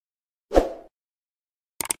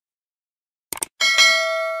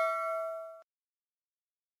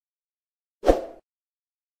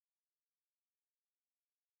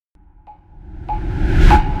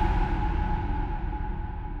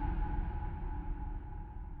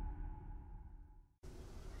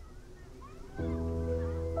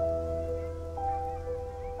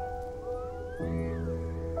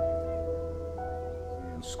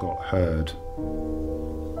Scott heard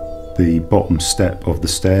the bottom step of the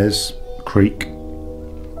stairs creak,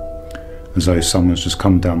 as though someone's just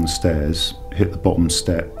come down the stairs, hit the bottom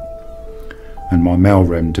step, and my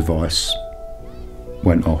Melrem device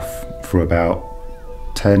went off for about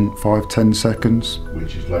 5-10 seconds.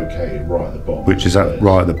 Which is located right at the bottom. Which is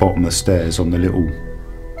right at the bottom of the stairs on the little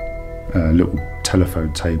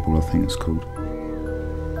telephone table, I think it's called.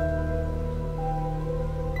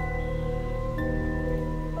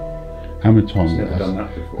 How many times? Never done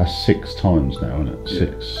that before. That's 6 times now, isn't it?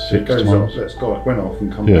 Yeah. Six goes times. Off, let's go. It went off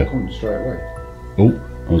and come Yeah. back on straight away. Oh,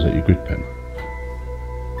 was that your grid pen?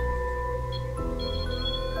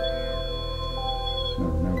 No,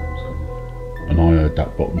 it's gone. And I heard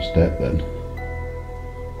that bottom step then.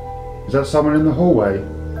 Is that someone in the hallway?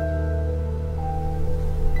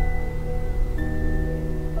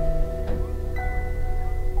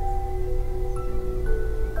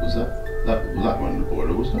 Was that one in the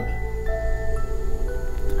boiler, wasn't it?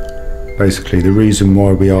 Basically, the reason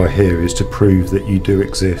why we are here is to prove that you do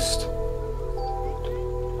exist.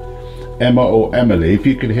 Emma or Emily, if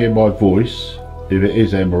you can hear my voice, if it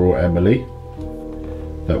is Emma or Emily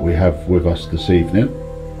that we have with us this evening,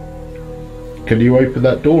 can you open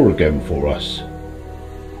that door again for us?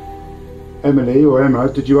 Emily or Emma,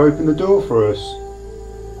 did you open the door for us?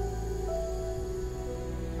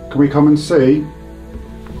 Can we come and see?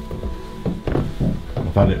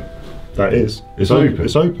 I've had it. That is. It's open.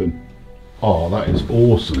 It's open. Oh, that is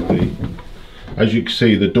awesome, Lee. As you can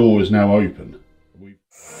see, the door is now open.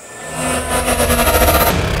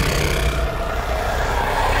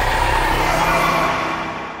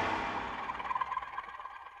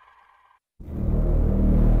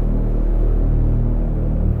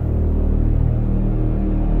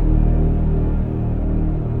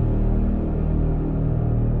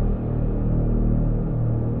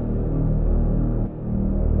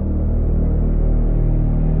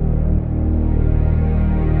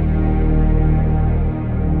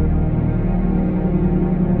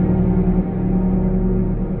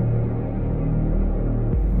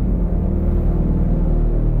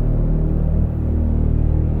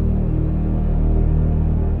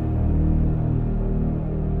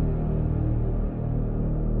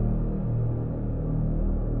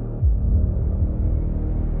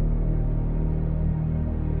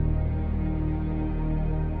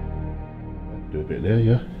 Do a bit there,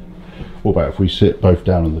 yeah. What about if we sit both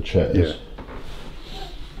down on the chairs? Yeah.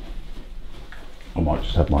 I might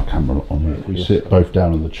just have my camera on here. If we sit both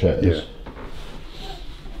down on the chairs. Yeah.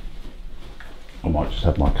 I might just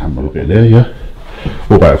have my camera a bit there, yeah.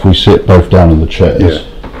 What about if we sit both down on the chairs? Yeah.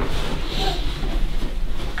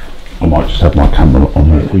 I might just have my camera on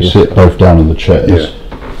here. If we sit both down on the chairs. Yeah.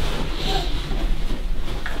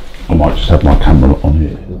 I might just have my camera on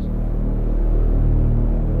here.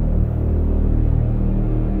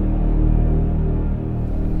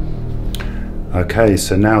 Okay,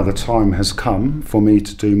 so now the time has come for me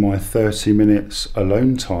to do my 30 minutes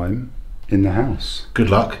alone time in the house. Good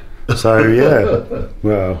luck. So yeah,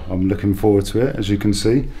 well, I'm looking forward to it, as you can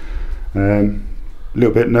see. A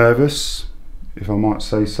little bit nervous, if I might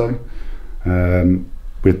say so,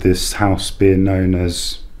 with this house being known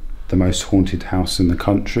as the most haunted house in the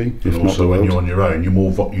country, if And not also the when world. you're on your own,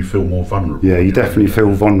 you feel more vulnerable. Yeah, you definitely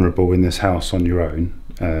feel vulnerable in this house on your own.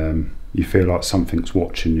 You feel like something's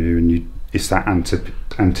watching you, and it's that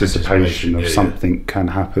anticipation of something can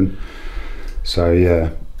happen. So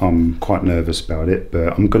yeah, I'm quite nervous about it,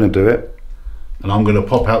 but I'm going to do it. And I'm going to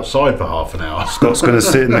pop outside for half an hour. Scott's going to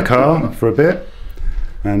sit in the car for a bit,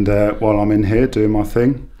 and while I'm in here doing my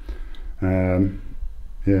thing,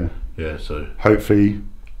 yeah. Yeah, so hopefully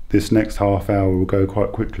this next half hour will go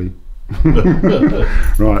quite quickly.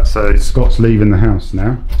 Right, so Scott's leaving the house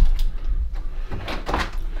now.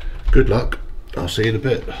 good luck. I'll see you in a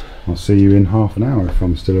bit. I'll see you in half an hour if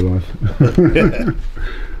I'm still alive.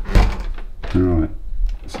 Alright,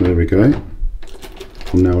 so there we go.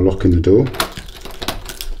 I'm now locking the door.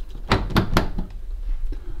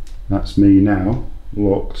 That's me now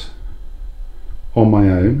locked on my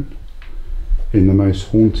own in the most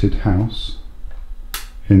haunted house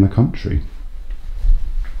in the country.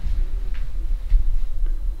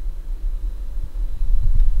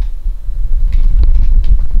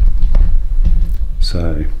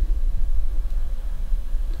 So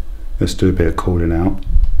let's do a bit of calling out,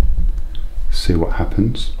 see what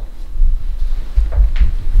happens.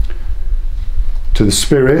 To the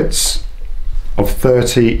spirits of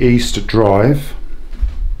 30 East Drive,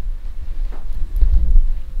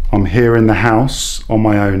 I'm here in the house on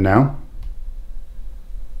my own now.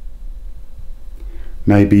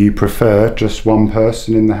 Maybe you prefer just one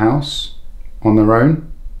person in the house on their own.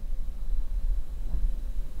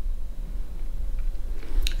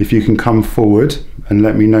 If you can come forward and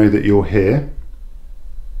let me know that you're here,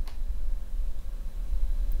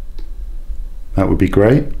 that would be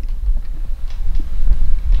great.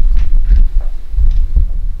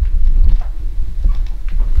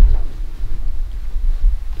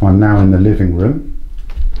 I'm now in the living room.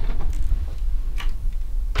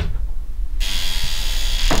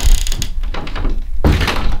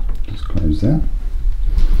 Just close that.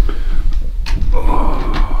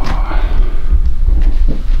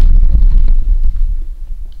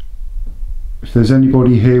 If there's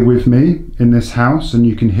anybody here with me in this house and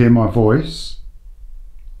you can hear my voice,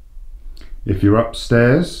 if you're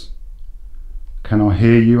upstairs, can I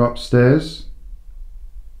hear you upstairs?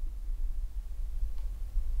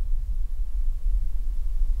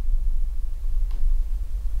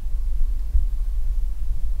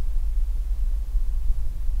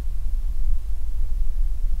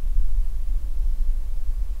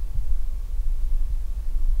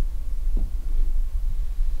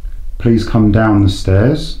 Please come down the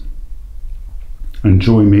stairs and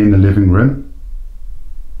join me in the living room.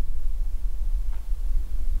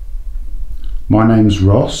 My name's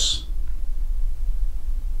Ross.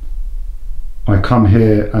 I come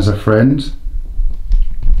here as a friend.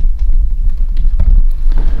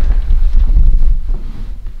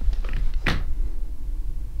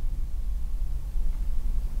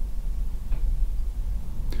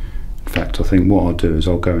 In fact, I think what I'll do is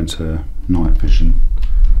I'll go into night vision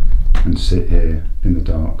and sit here in the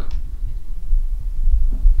dark.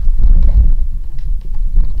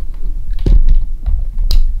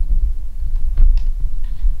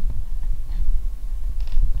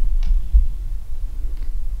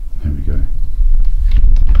 There we go.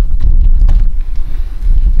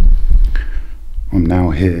 I'm now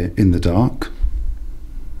here in the dark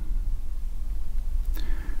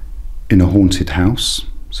in a haunted house,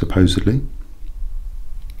 supposedly.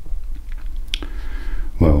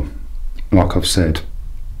 Well, like I've said,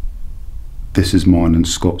 this is mine and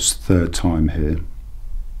Scott's third time here.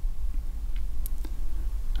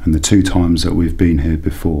 And the 2 times that we've been here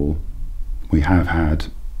before, we have had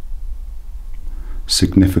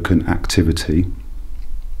significant activity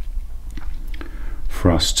for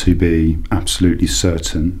us to be absolutely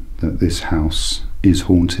certain that this house is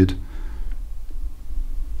haunted.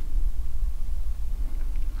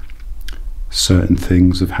 Certain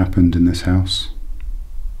things have happened in this house.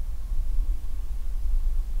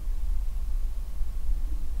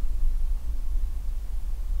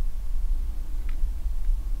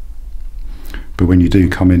 But when you do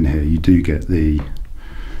come in here, you do get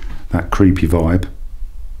that creepy vibe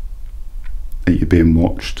that you're being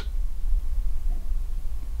watched.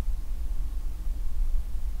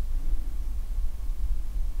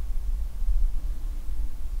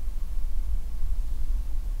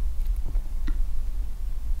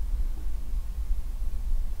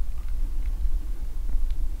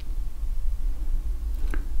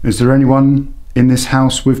 Is there anyone in this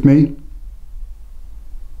house with me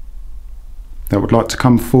that would like to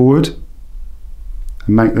come forward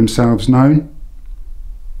and make themselves known?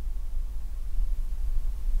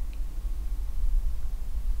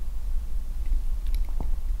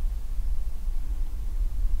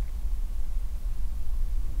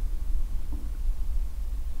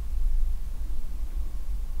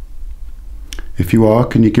 If you are,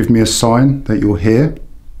 can you give me a sign that you're here?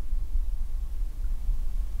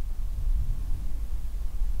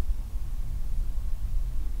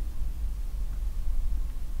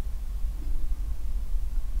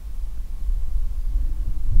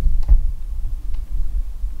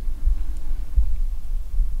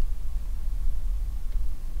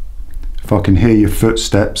 If I can hear your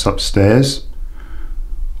footsteps upstairs,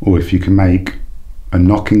 or if you can make a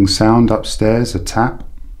knocking sound upstairs, a tap,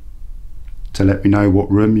 to let me know what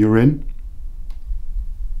room you're in.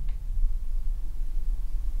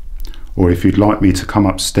 Or if you'd like me to come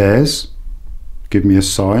upstairs, give me a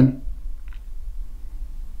sign.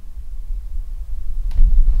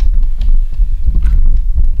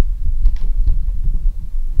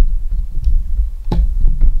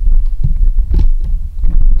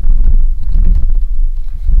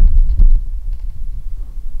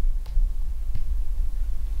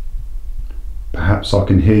 Perhaps I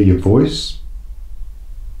can hear your voice.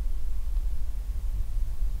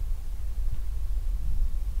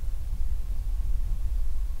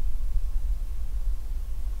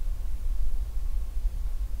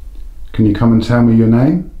 Can you come and tell me your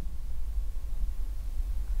name?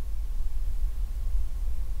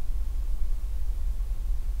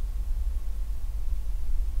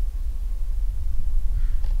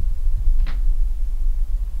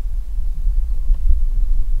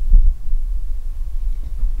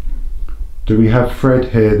 Do we have Fred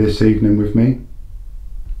here this evening with me?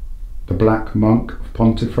 The Black Monk of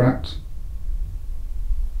Pontefract?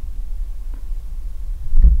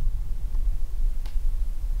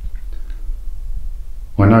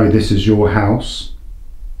 I know this is your house,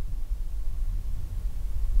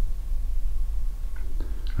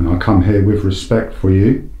 and I come here with respect for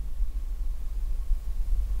you.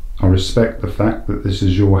 I respect the fact that this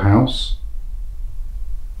is your house.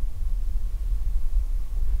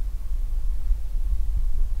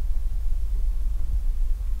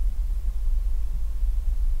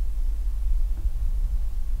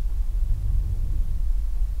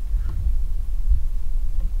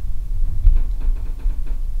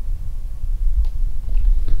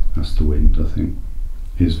 That's the wind, I think.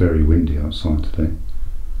 It is very windy outside today.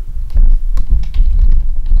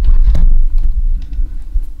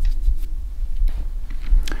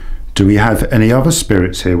 Do we have any other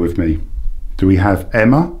spirits here with me? Do we have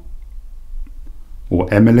Emma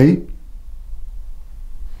or Emily?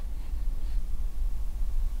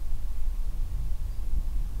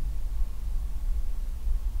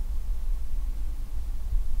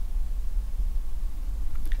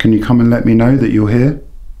 Can you come and let me know that you're here?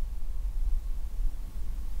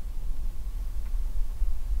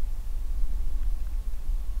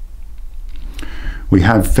 We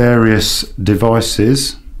have various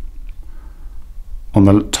devices on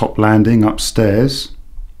the top landing upstairs.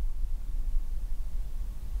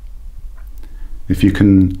 If you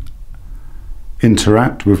can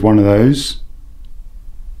interact with one of those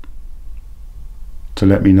to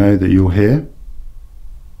let me know that you're here.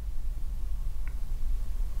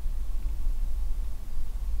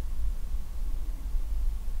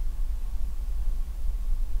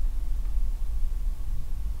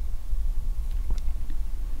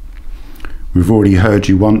 We've already heard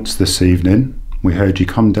you once this evening. We heard you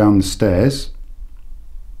come down the stairs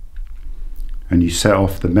and you set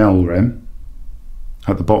off the Melrem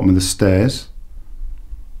at the bottom of the stairs,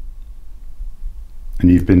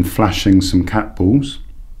 and you've been flashing some cat balls.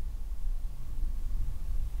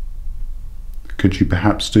 Could you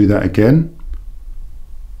perhaps do that again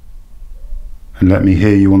and let me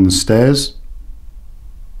hear you on the stairs?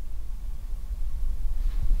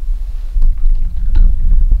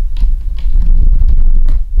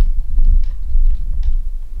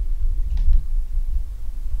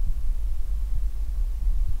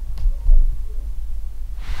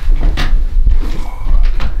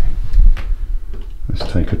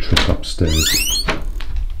 Take a trip upstairs.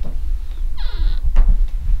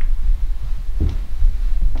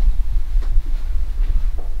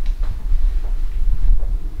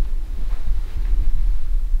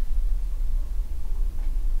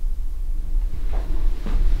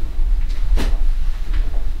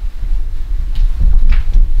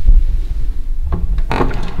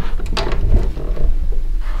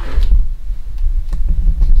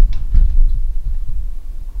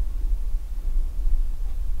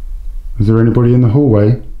 Is there anybody in the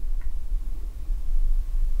hallway?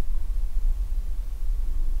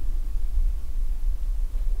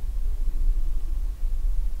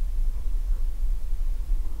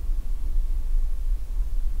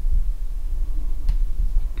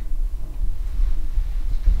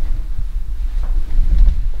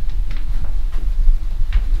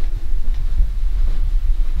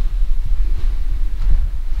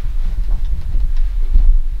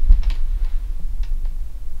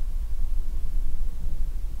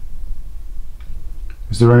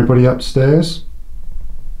 Is there anybody upstairs?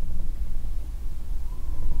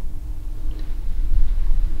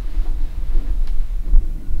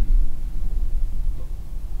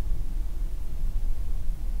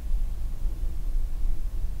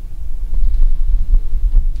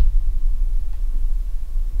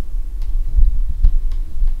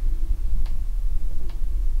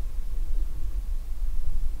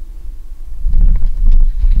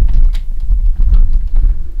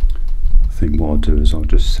 I think what I'll do is I'll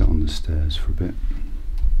just sit on the stairs for a bit.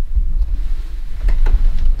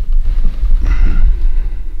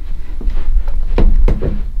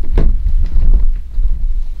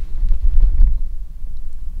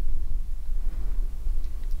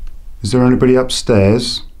 Is there anybody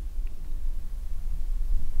upstairs?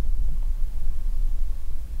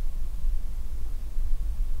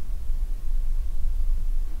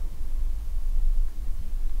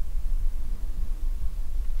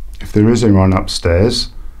 If there is anyone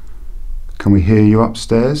upstairs, can we hear you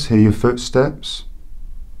upstairs, hear your footsteps?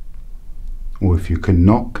 Or if you can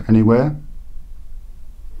knock anywhere?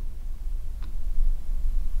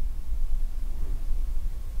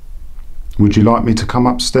 Would you like me to come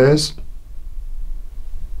upstairs?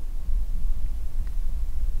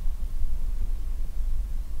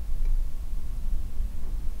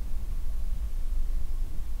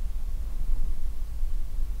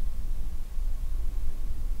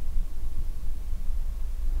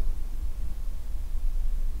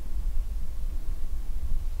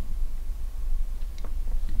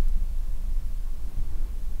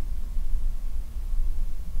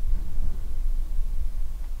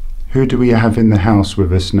 Who do we have in the house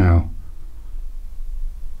with us now?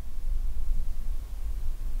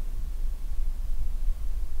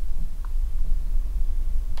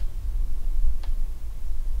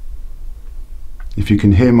 If you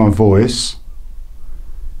can hear my voice,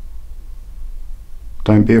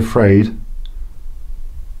 don't be afraid.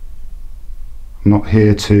 I'm not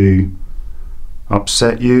here to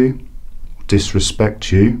upset you,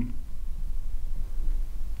 disrespect you.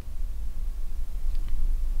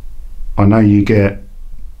 I know you get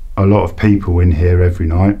a lot of people in here every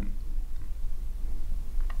night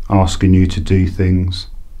asking you to do things,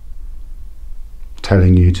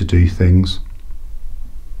 telling you to do things.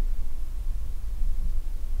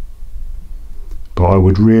 But I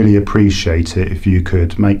would really appreciate it if you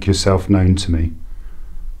could make yourself known to me.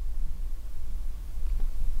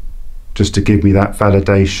 Just to give me that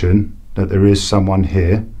validation that there is someone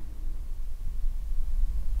here.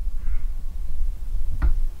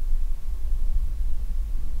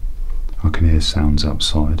 I can hear sounds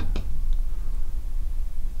outside.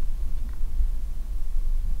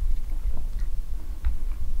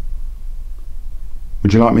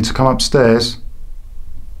 Would you like me to come upstairs?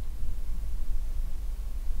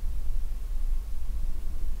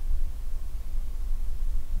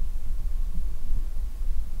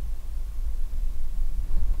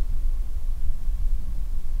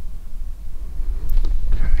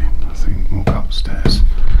 Okay, I think we'll go upstairs.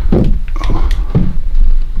 Oh.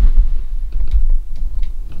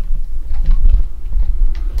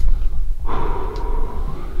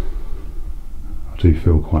 I do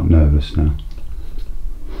feel quite nervous now.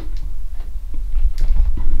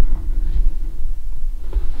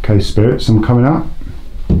 Okay, spirits, I'm coming up.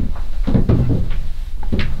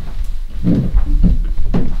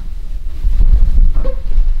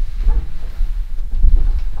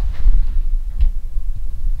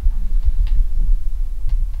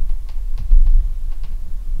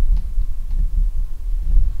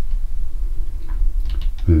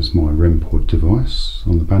 There's my REM pod device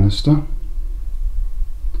on the banister.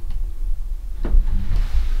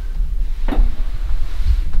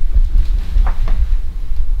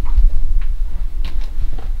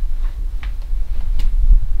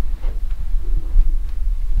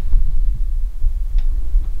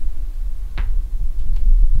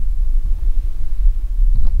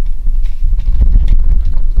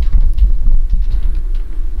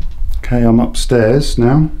 Okay, I'm upstairs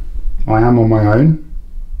now. I am on my own.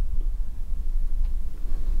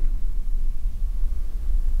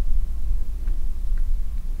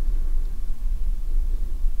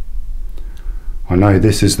 I know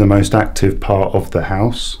this is the most active part of the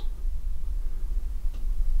house.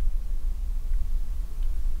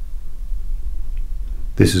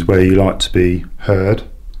 This is where you like to be heard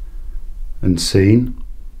and seen,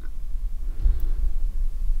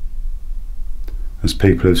 as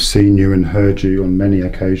people have seen you and heard you on many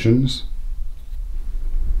occasions.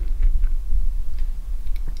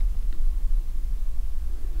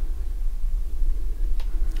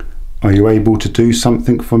 Are you able to do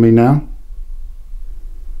something for me now?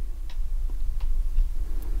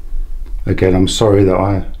 Again, I'm sorry that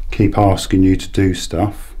I keep asking you to do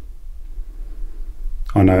stuff.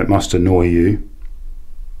 I know it must annoy you,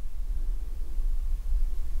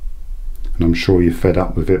 and I'm sure you're fed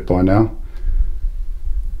up with it by now.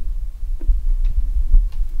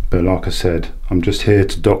 But like I said, I'm just here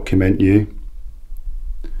to document you,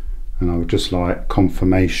 and I would just like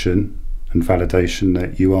confirmation and validation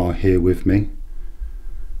that you are here with me,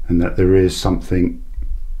 and that there is something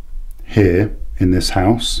here in this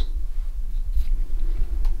house.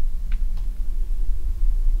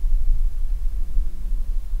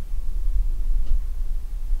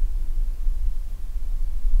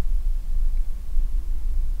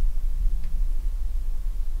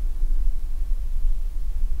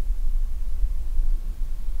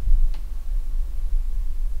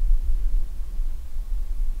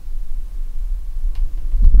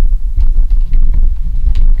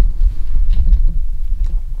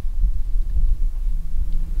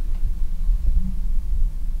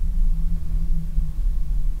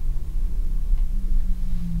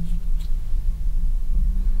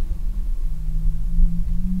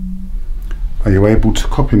 Are you able to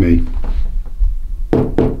copy me?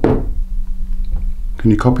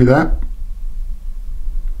 Can you copy that?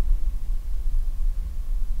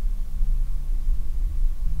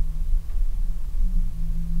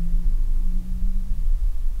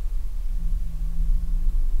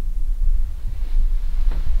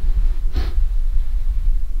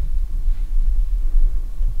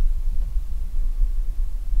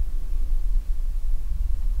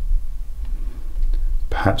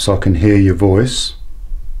 Perhaps I can hear your voice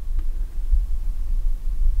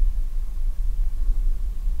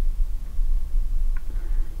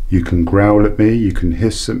You can growl at me, you can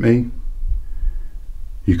hiss at me,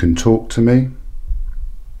 you can talk to me.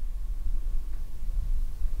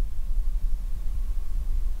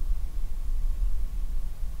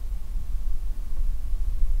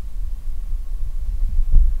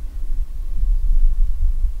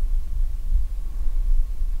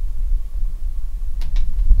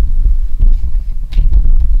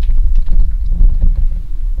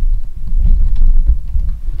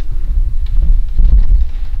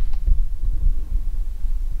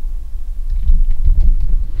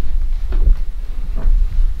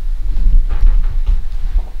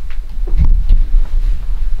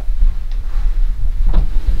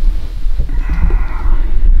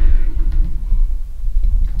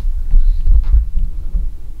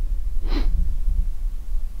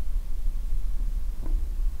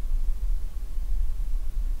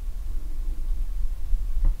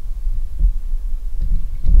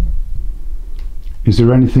 Is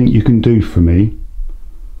there anything you can do for me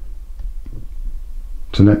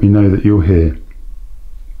to let me know that you're here?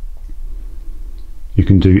 You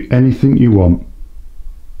can do anything you want.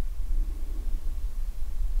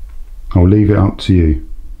 I'll leave it up to you.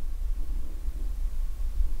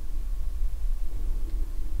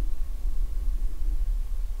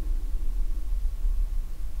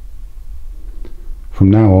 From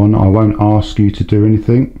now on, I won't ask you to do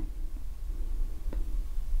anything.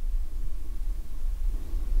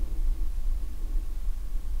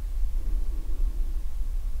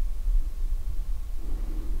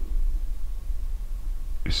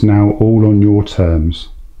 It's now all on your terms.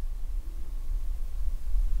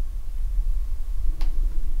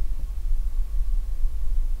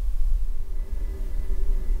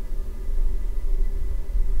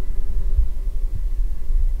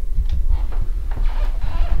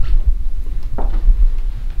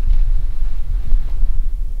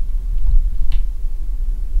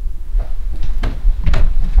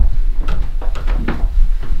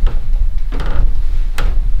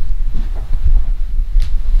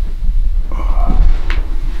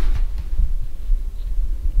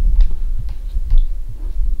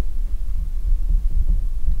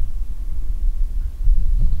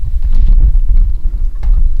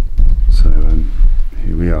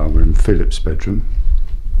 We're in Philip's bedroom.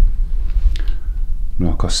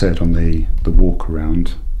 Like I said on the walk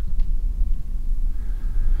around,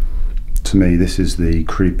 to me this is the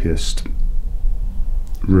creepiest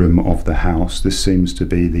room of the house. This seems to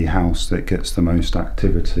be the house that gets the most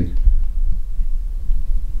activity.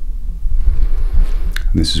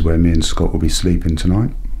 And this is where me and Scott will be sleeping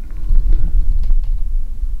tonight.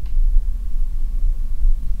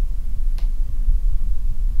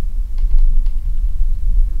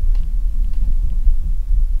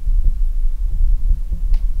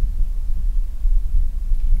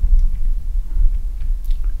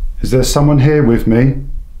 Is there someone here with me?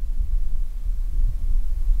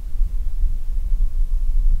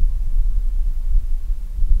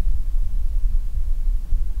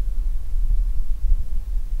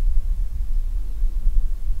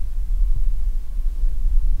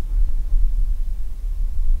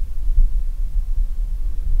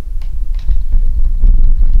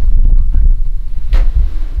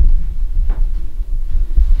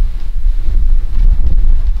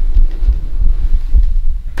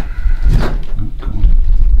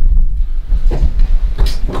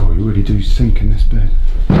 Really do sink in this bed.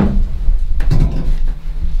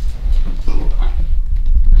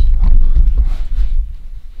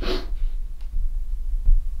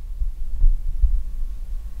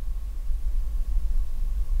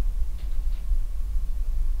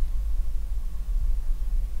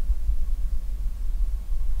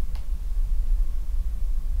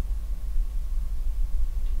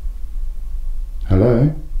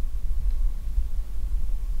 Hello?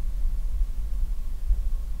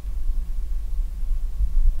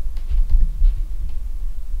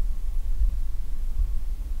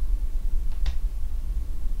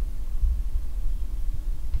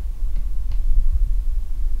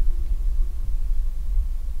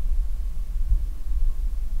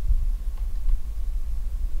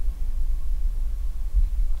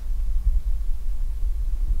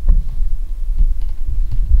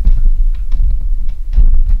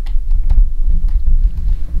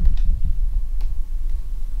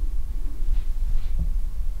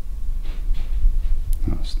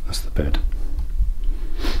 That's the bed.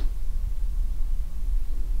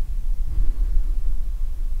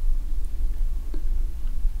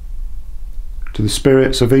 To the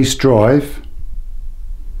spirits of East Drive,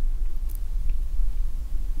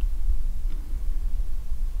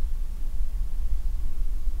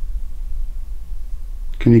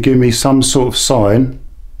 can you give me some sort of sign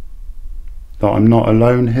that I'm not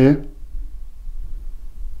alone here.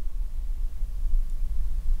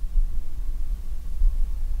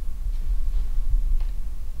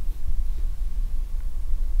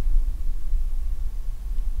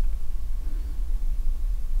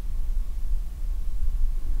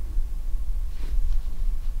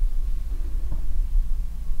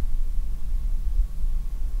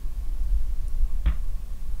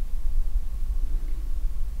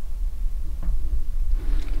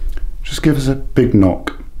 Just give us a big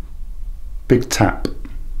knock, big tap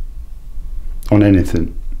on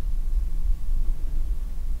anything.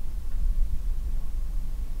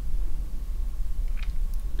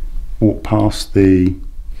 Walk past the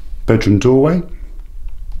bedroom doorway.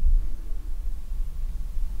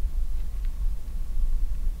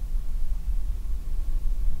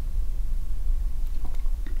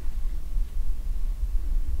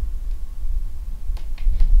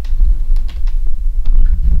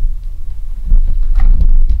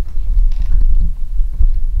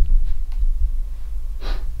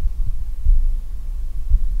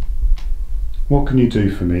 What can you do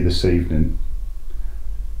for me this evening?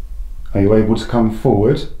 Are you able to come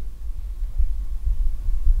forward?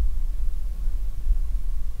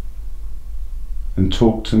 And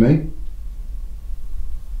talk to me?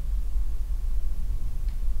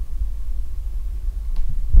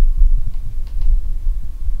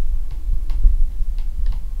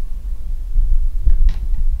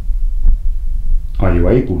 Are you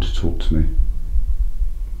able to talk to me?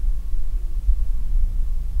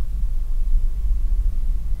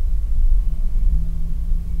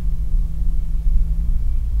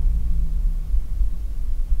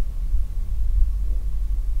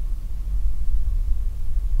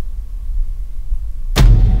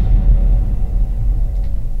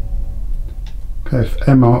 Okay, if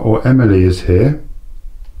Emma or Emily is here,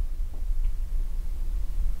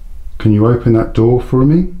 can you open that door for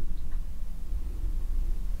me?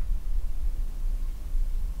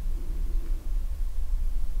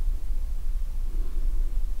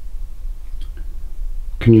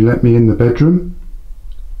 Can you let me in the bedroom?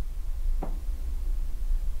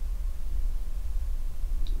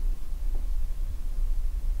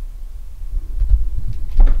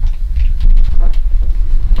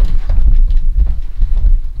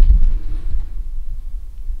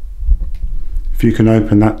 If you can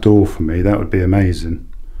open that door for me, that would be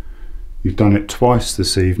amazing. You've done it twice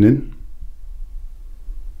this evening.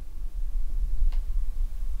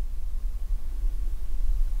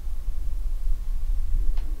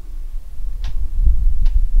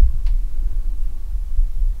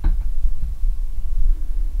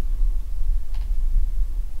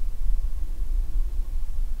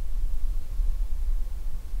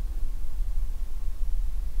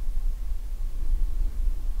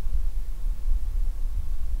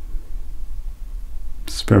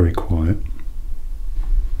 It's very quiet.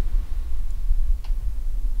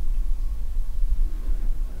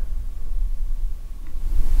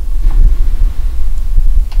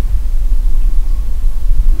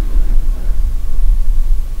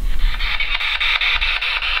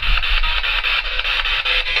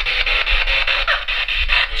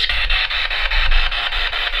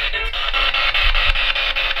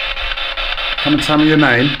 Come and tell me your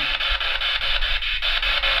name.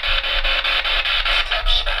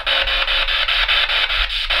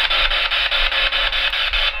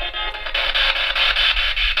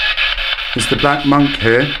 Is the black monk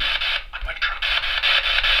here?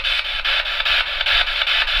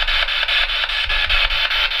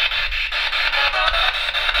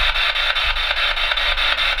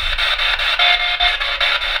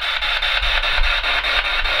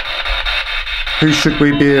 Who should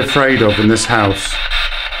we be afraid of in this house?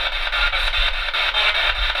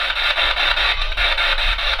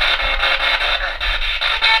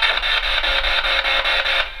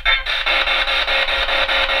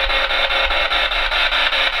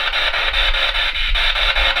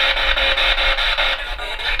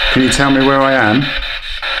 Can you tell me where I am?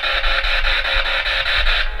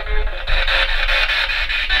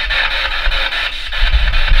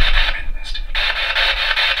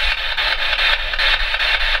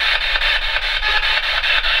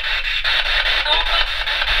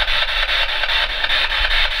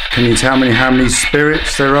 Can you tell me how many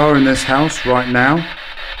spirits there are in this house right now?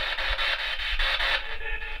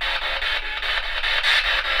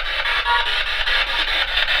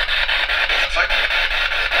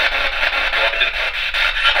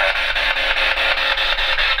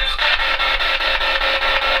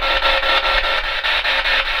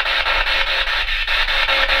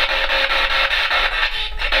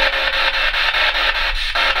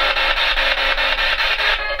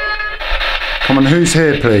 Come on, who's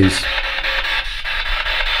here, please?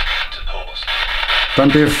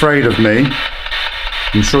 Don't be afraid of me.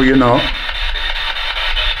 I'm sure you're not.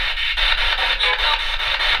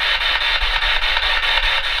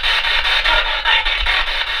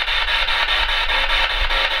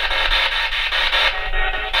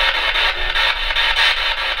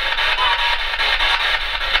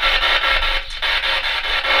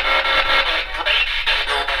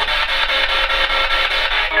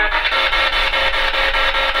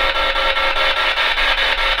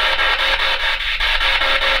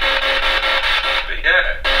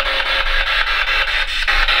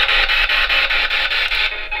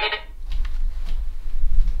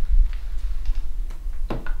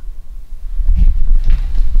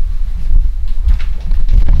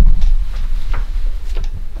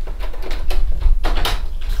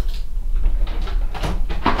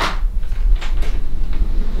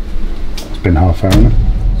 Been half hour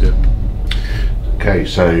now. Yeah. Okay,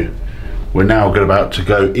 so we're now about to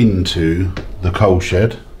go into the coal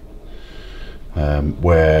shed,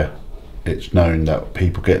 where it's known that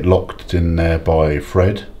people get locked in there by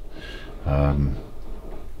Fred, and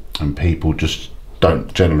people just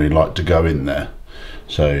don't generally like to go in there.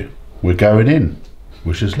 So we're going in.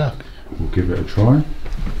 Wish us luck. We'll give it a try.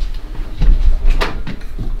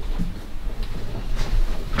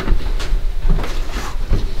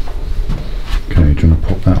 Okay, do you want to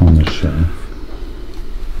pop that on the shelf?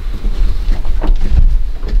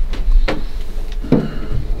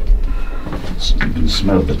 You can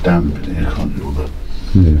smell the damp in here, can't you? All the...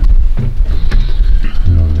 Yeah.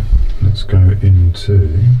 Right, let's go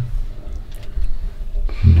into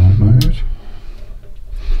night mode.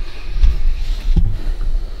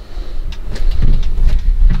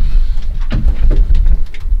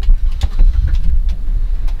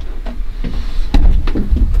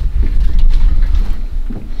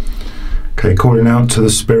 Okay, calling out to the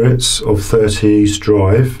spirits of 30 East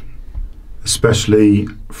Drive, especially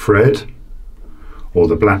Fred, or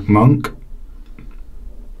the Black Monk,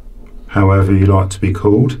 however you like to be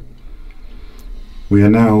called. We are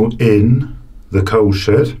now in the coal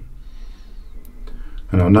shed,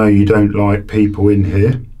 and I know you don't like people in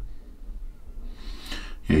here.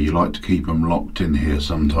 Yeah, you like to keep them locked in here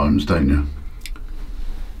sometimes, don't you?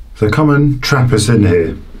 So come and trap us in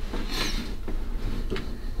here.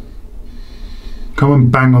 Come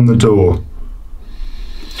and bang on the door.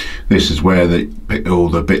 This is where all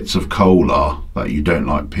the bits of coal are that you don't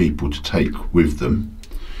like people to take with them.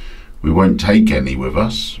 We won't take any with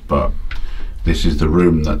us, but this is the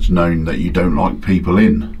room that's known that you don't like people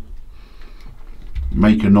in.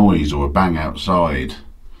 Make a noise or a bang outside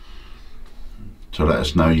to let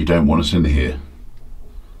us know you don't want us in here.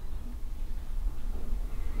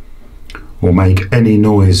 Or make any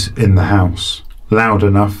noise in the house, loud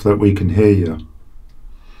enough that we can hear you.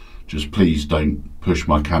 Just please don't push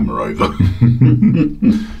my camera over.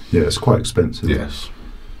 Yeah, it's quite expensive. Yes.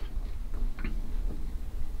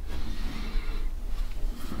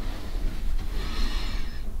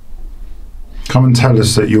 Come and tell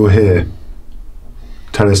us that you're here.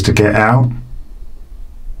 Tell us to get out.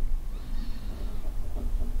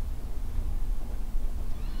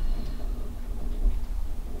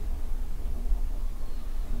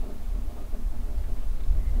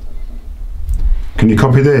 Can you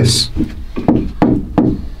copy this?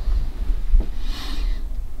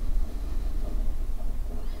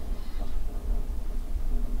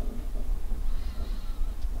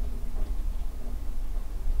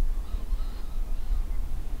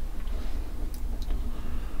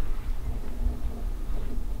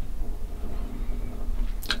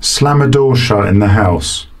 Slam a door shut in the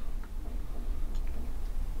house.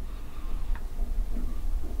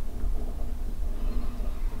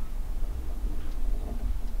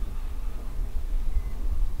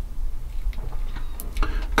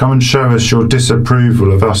 Come and show us your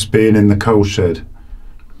disapproval of us being in the coal shed.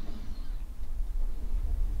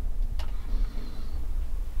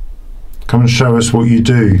 Come and show us what you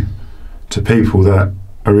do to people that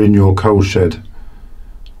are in your coal shed.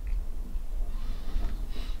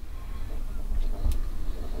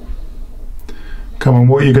 Come on,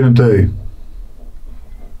 what are you going to do?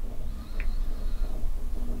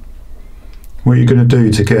 What are you going to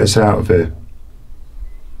do to get us out of here?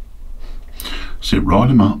 Sit right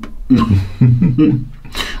him up.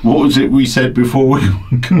 What was it we said before we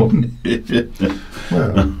got here?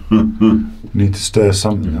 Well, need to stir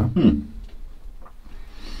something up.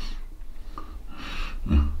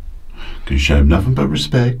 Can show him nothing but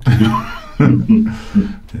respect. Yeah,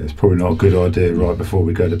 it's probably not a good idea right before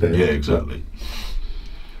we go to bed. Yeah, exactly.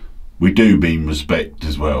 We do mean respect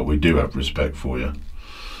as well. We do have respect for you.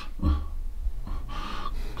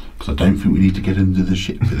 Because I don't think we need to get into the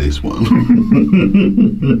shit for this one.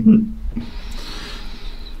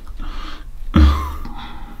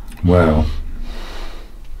 Well,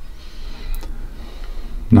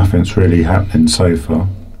 nothing's really happening so far.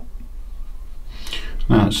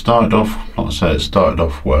 No, it started off, like I say, it started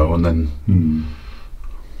off well, and then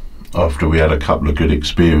after we had a couple of good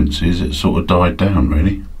experiences, it sort of died down,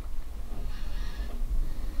 really.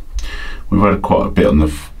 We've had quite a bit on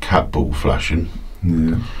the cat ball flashing.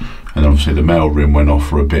 Yeah. And obviously the mail room went off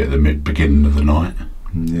for a bit at the beginning of the night.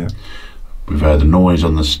 Yeah. We've heard the noise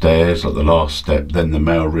on the stairs, like the last step, then the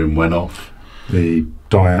mail room went off. The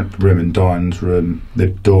room in Diane's room, the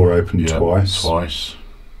door opened twice. Twice.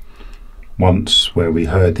 Once where we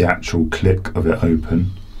heard the actual click of it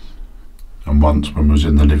open. And once when we was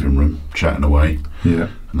in the living room chatting away. Yeah.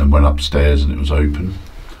 And then went upstairs and it was open.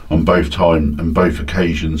 On both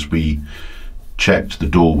occasions we checked the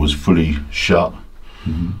door was fully shut.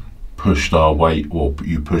 Pushed our weight, or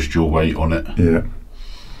you pushed your weight on it. Yeah.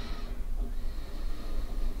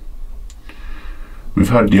 We've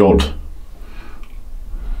heard the odd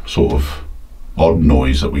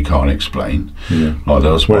noise that we can't explain. Yeah. Like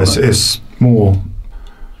there was well, it's more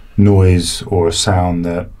noise or a sound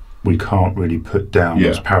that we can't really put down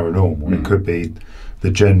as paranormal. It could be the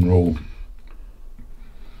general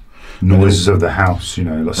noises of the house, you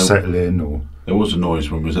know, like settling or... There was a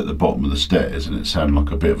noise when we was at the bottom of the stairs, and it sounded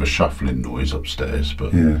like a bit of a shuffling noise upstairs,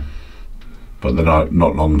 but then I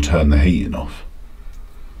not long turned the heating off.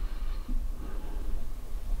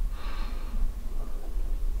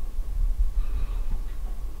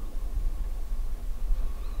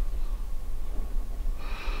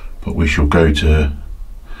 But we shall go to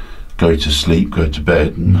sleep, go to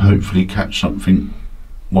bed, and hopefully catch something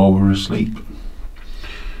while we're asleep,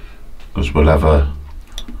 because we'll have a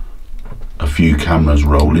few cameras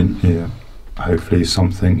rolling. Yeah, hopefully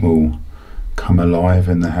something will come alive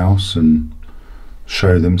in the house and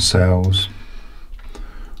show themselves,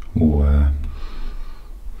 or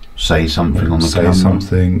say something on the say camera.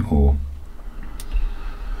 Something, or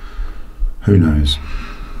who knows.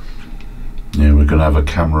 Yeah, we're going to have a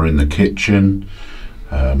camera in the kitchen,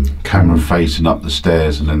 camera facing up the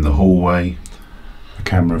stairs and in the hallway, a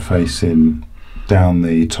camera facing down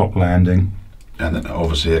the top landing, and then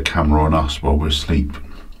obviously a camera on us while we're asleep.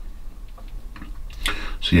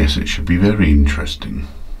 So yes, it should be very interesting.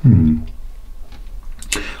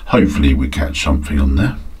 Hopefully we catch something on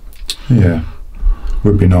there. Yeah,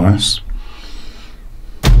 would be nice.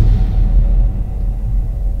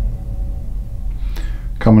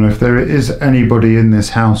 Come on, if there is anybody in this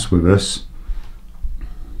house with us,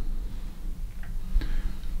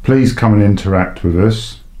 please come and interact with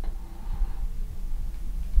us.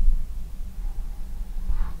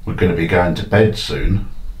 We're going to be going to bed soon.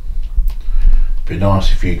 Be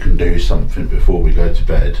nice if you can do something before we go to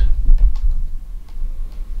bed.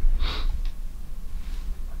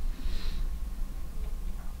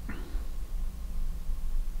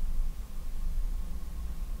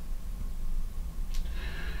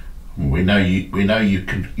 We know you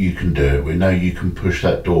can do it. We know you can push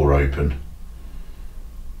that door open.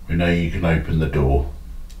 We know you can open the door.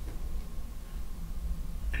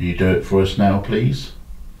 Can you do it for us now, please?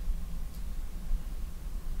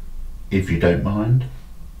 If you don't mind.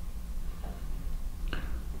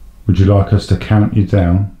 Would you like us to count you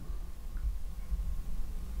down?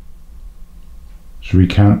 Should we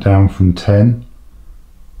count down from 10?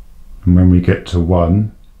 And when we get to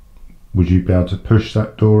 1, would you be able to push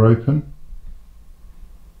that door open?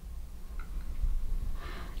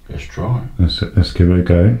 Let's try. Let's give it a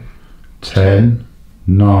go. 10,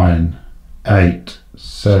 9, 8,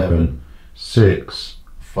 7, 6,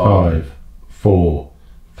 5, 4,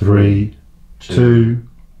 3, 2,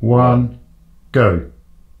 1, go.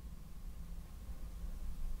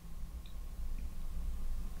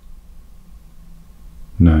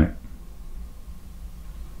 No.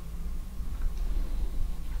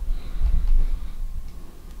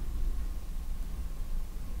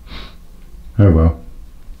 Oh well.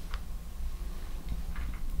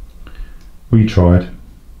 We tried.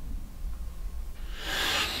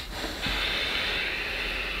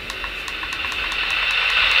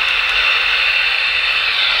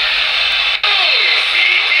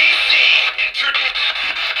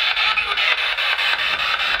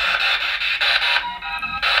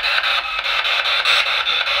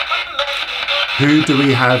 Who do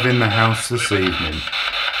we have in the house this evening?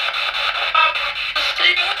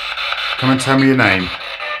 Come and tell me your name.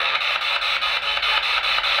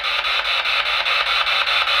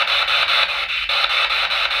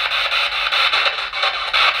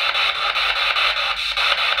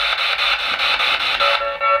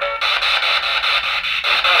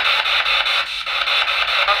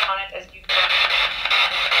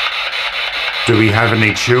 Do we have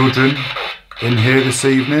any children in here this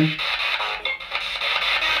evening?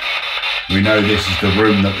 We know this is the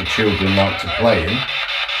room that the children like to play in.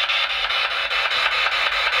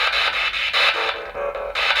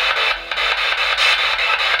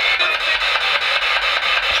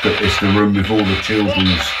 It's the room with all the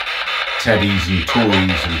children's teddies and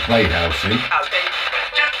toys and playhouse in.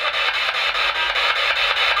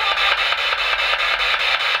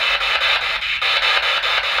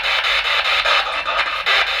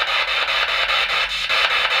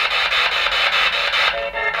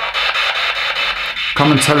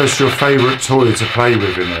 Come and tell us your favourite toy to play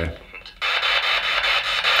with in there.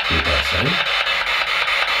 Did I say?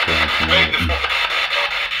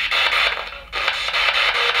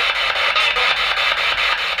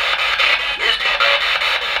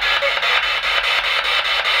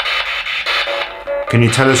 Can you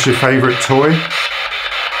tell us your favourite toy?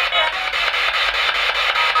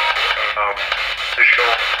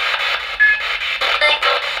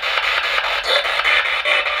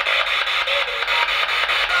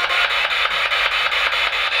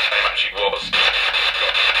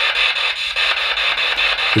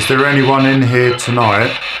 Is there anyone in here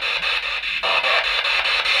tonight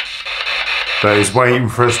that is waiting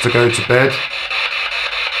for us to go to bed?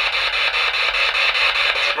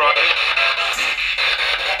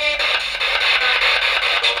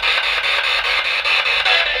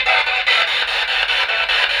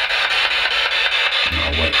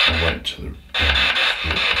 I went to the...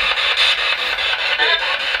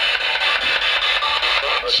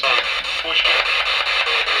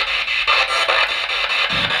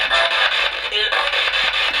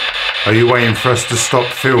 Are you waiting for us to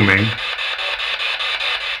stop filming?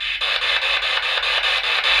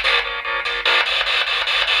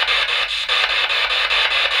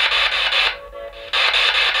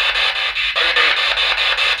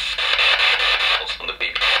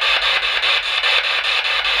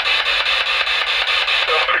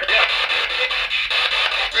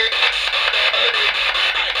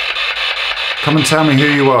 Come and tell me who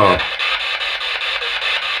you are.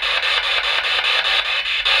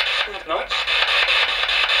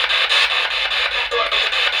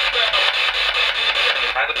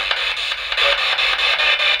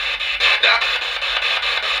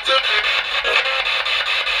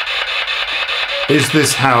 Is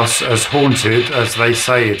this house as haunted as they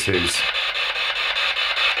say it is?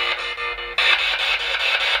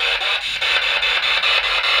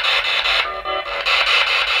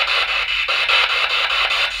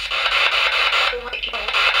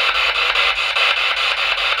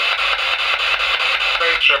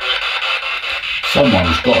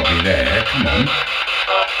 Someone's got to be there, come on.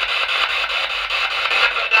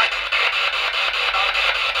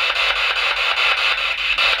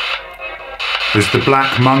 Is the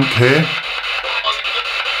black monk here?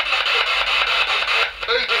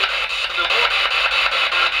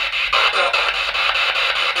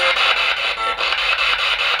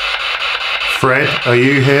 Fred, are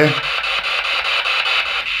you here?